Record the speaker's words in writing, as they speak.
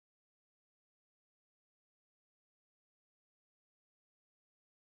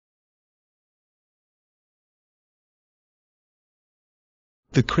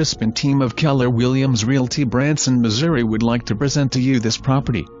The Crispin team of Keller Williams Realty Branson, Missouri would like to present to you this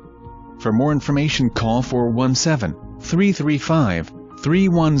property. For more information call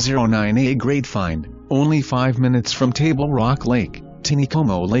 417-335-3109. A great find, only 5 minutes from Table Rock Lake,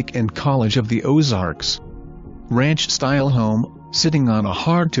 Taneycomo Lake and College of the Ozarks. Ranch-style home, sitting on a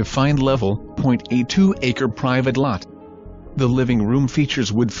hard-to-find level, 0.82-acre private lot. The living room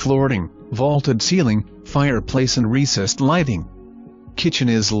features wood flooring, vaulted ceiling, fireplace and recessed lighting. Kitchen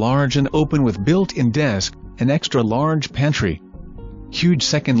is large and open with built-in desk, an extra-large pantry. Huge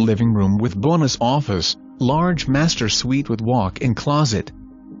second living room with bonus office, large master suite with walk-in closet.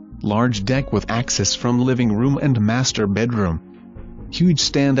 Large deck with access from living room and master bedroom. Huge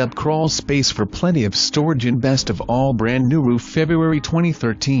stand-up crawl space for plenty of storage and best of all brand new roof February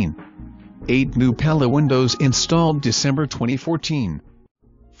 2013. 8 new Pella windows installed December 2014.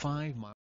 5 miles.